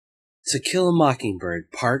To Kill a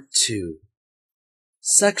Mockingbird, Part 2.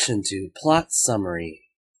 Section 2, Plot Summary.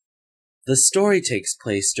 The story takes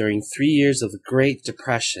place during 3 years of the Great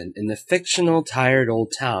Depression in the fictional tired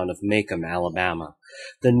old town of Macomb, Alabama.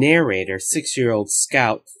 The narrator, 6-year-old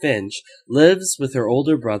Scout Finch, lives with her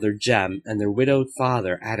older brother Jem and their widowed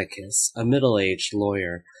father Atticus, a middle-aged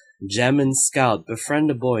lawyer. Jem and Scout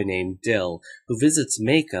befriend a boy named Dill, who visits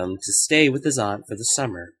Macomb to stay with his aunt for the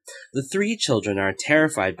summer. The 3 children are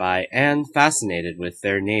terrified by and fascinated with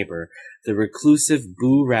their neighbor, the reclusive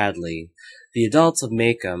Boo Radley. The adults of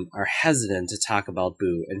Macomb are hesitant to talk about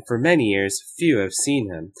Boo, and for many years few have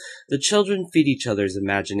seen him. The children feed each other's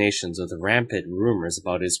imaginations with rampant rumors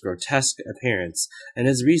about his grotesque appearance and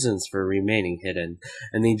his reasons for remaining hidden,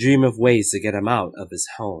 and they dream of ways to get him out of his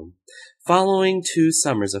home. Following 2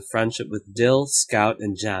 summers of friendship with Dill, Scout,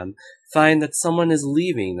 and Jem, find that someone is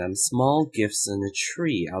leaving them small gifts in a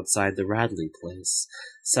tree outside the Radley place.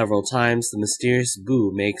 Several times the mysterious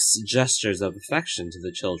Boo makes gestures of affection to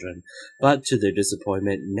the children, but to their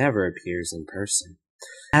disappointment never appears in person.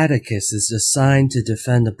 Atticus is assigned to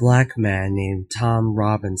defend a black man named Tom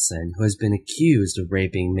Robinson, who has been accused of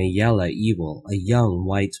raping Mayella Ewell, a young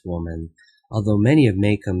white woman. Although many of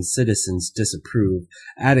Macomb's citizens disapprove,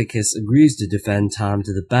 Atticus agrees to defend Tom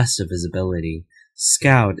to the best of his ability.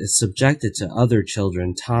 Scout is subjected to other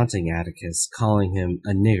children taunting Atticus, calling him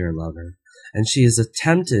a nigger lover, and she is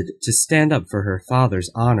attempted to stand up for her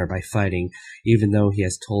father's honor by fighting, even though he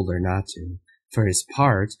has told her not to. For his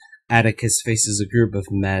part, Atticus faces a group of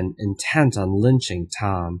men intent on lynching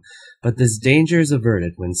Tom, but this danger is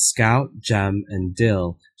averted when Scout, Jem, and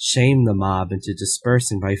Dill shame the mob into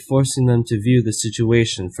dispersing by forcing them to view the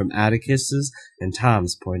situation from Atticus's and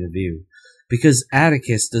Tom's point of view. Because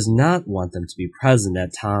Atticus does not want them to be present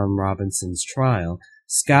at Tom Robinson's trial,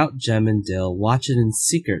 Scout, Jem, and Dill watch it in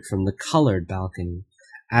secret from the colored balcony.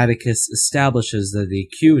 Atticus establishes that the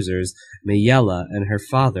accusers, Mayella and her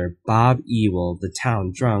father, Bob Ewell, the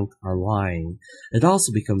town drunk, are lying. It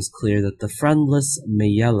also becomes clear that the friendless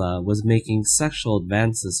Mayella was making sexual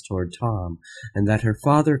advances toward Tom, and that her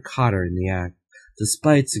father caught her in the act.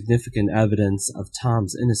 Despite significant evidence of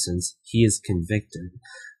Tom's innocence, he is convicted.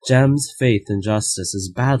 Jem's faith in justice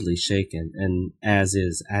is badly shaken, and as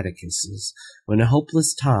is Atticus's, when a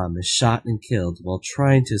hopeless Tom is shot and killed while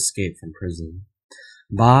trying to escape from prison.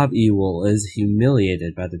 Bob Ewell is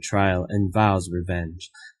humiliated by the trial and vows revenge.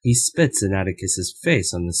 He spits in Atticus's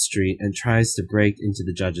face on the street and tries to break into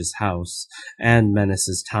the judge's house, and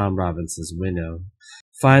menaces Tom Robinson's widow.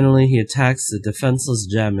 Finally, he attacks the defenseless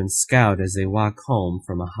Jem and Scout as they walk home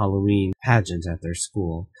from a Halloween pageant at their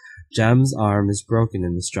school. Jem's arm is broken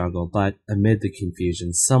in the struggle, but amid the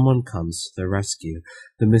confusion, someone comes to their rescue.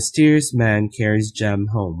 The mysterious man carries Jem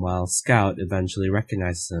home, while Scout eventually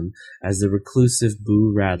recognizes him as the reclusive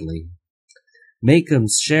Boo Radley.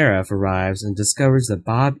 Macomb's sheriff arrives and discovers that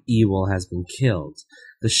Bob Ewell has been killed.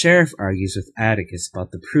 The sheriff argues with Atticus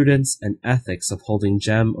about the prudence and ethics of holding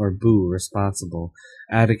Jem or Boo responsible.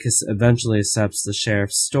 Atticus eventually accepts the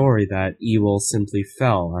sheriff's story that Ewell simply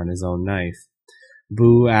fell on his own knife.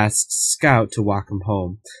 Boo asks Scout to walk him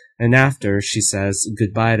home, and after she says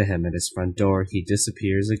goodbye to him at his front door, he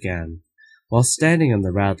disappears again. While standing on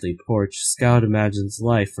the Radley porch, Scout imagines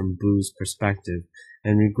life from Boo's perspective,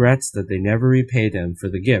 and regrets that they never repaid him for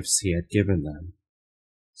the gifts he had given them.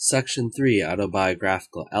 Section 3,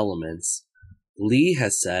 Autobiographical Elements. Lee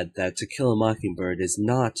has said that To Kill a Mockingbird is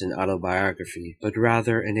not an autobiography, but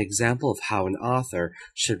rather an example of how an author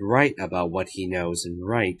should write about what he knows and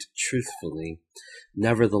write truthfully.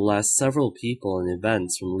 Nevertheless, several people and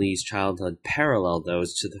events from Lee's childhood parallel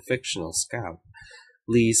those to the fictional Scout.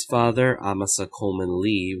 Lee's father, Amasa Coleman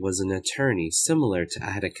Lee, was an attorney similar to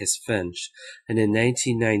Atticus Finch, and in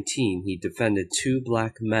 1919 he defended 2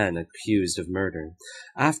 black men accused of murder.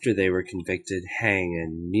 After they were convicted, hanged,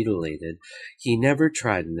 and mutilated, he never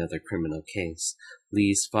tried another criminal case.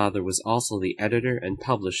 Lee's father was also the editor and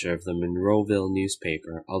publisher of the Monroeville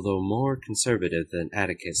newspaper. Although more conservative than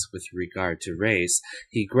Atticus with regard to race,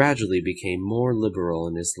 he gradually became more liberal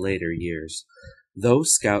in his later years. Though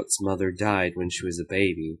Scout's mother died when she was a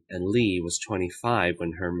baby, and Lee was 25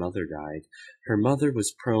 when her mother died, her mother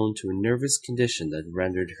was prone to a nervous condition that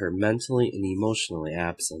rendered her mentally and emotionally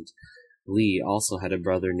absent. Lee also had a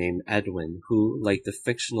brother named Edwin, who, like the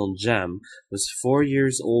fictional Jem, was 4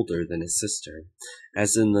 years older than his sister.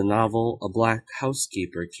 As in the novel, a black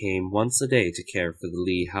housekeeper came once a day to care for the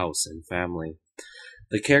Lee house and family.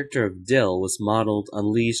 The character of Dill was modeled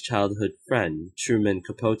on Lee's childhood friend, Truman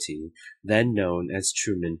Capote, then known as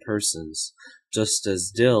Truman Persons. Just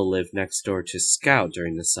as Dill lived next door to Scout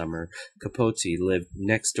during the summer, Capote lived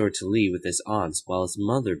next door to Lee with his aunts while his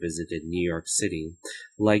mother visited New York City.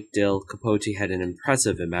 Like Dill, Capote had an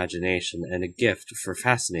impressive imagination and a gift for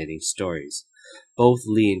fascinating stories. Both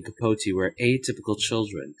Lee and Capote were atypical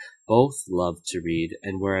children. Both loved to read,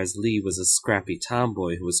 and whereas Lee was a scrappy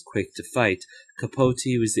tomboy who was quick to fight, Capote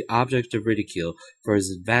was the object of ridicule for his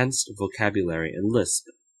advanced vocabulary and lisp.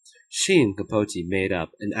 She and Capote made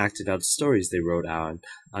up and acted out stories they wrote on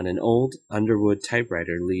an old Underwood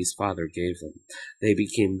typewriter Lee's father gave them. They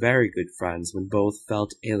became very good friends when both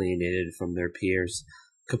felt alienated from their peers.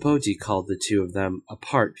 Capote called the two of them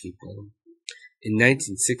apart people. In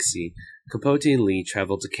 1960, Capote and Lee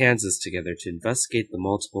traveled to Kansas together to investigate the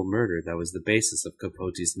multiple murder that was the basis of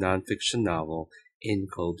Capote's nonfiction novel, In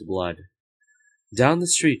Cold Blood. Down the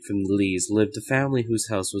street from the Lees lived a family whose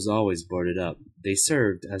house was always boarded up. They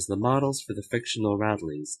served as the models for the fictional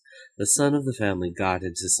Radleys. The son of the family got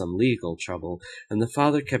into some legal trouble, and the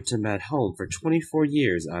father kept him at home for 24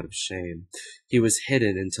 years out of shame. He was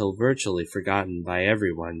hidden until virtually forgotten by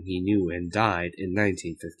everyone he knew and died in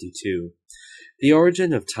 1952. The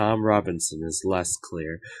origin of Tom Robinson is less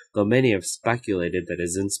clear, though many have speculated that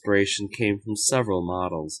his inspiration came from several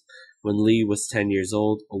models. When Lee was 10 years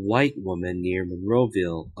old, a white woman near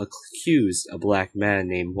Monroeville accused a black man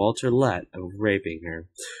named Walter Lett of raping her.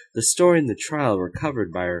 The story and the trial were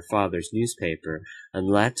covered by her father's newspaper, and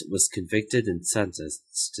Lett was convicted and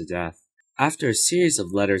sentenced to death. After a series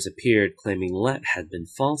of letters appeared claiming Lett had been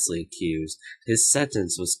falsely accused, his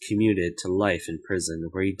sentence was commuted to life in prison,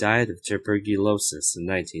 where he died of tuberculosis in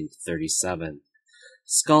 1937.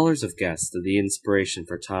 Scholars have guessed that the inspiration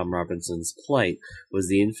for Tom Robinson's plight was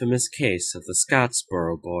the infamous case of the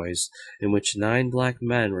Scottsboro Boys, in which 9 black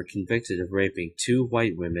men were convicted of raping 2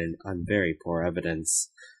 white women on very poor evidence.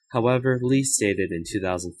 However, Lee stated in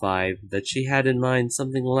 2005 that she had in mind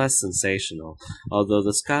something less sensational, although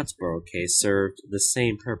the Scottsboro case served the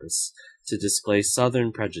same purpose, to display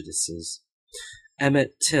Southern prejudices.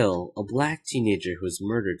 Emmett Till, a black teenager who was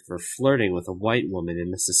murdered for flirting with a white woman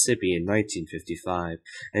in Mississippi in 1955,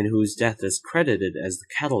 and whose death is credited as the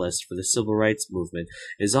catalyst for the civil rights movement,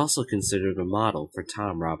 is also considered a model for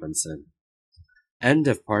Tom Robinson. End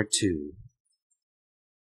of Part 2.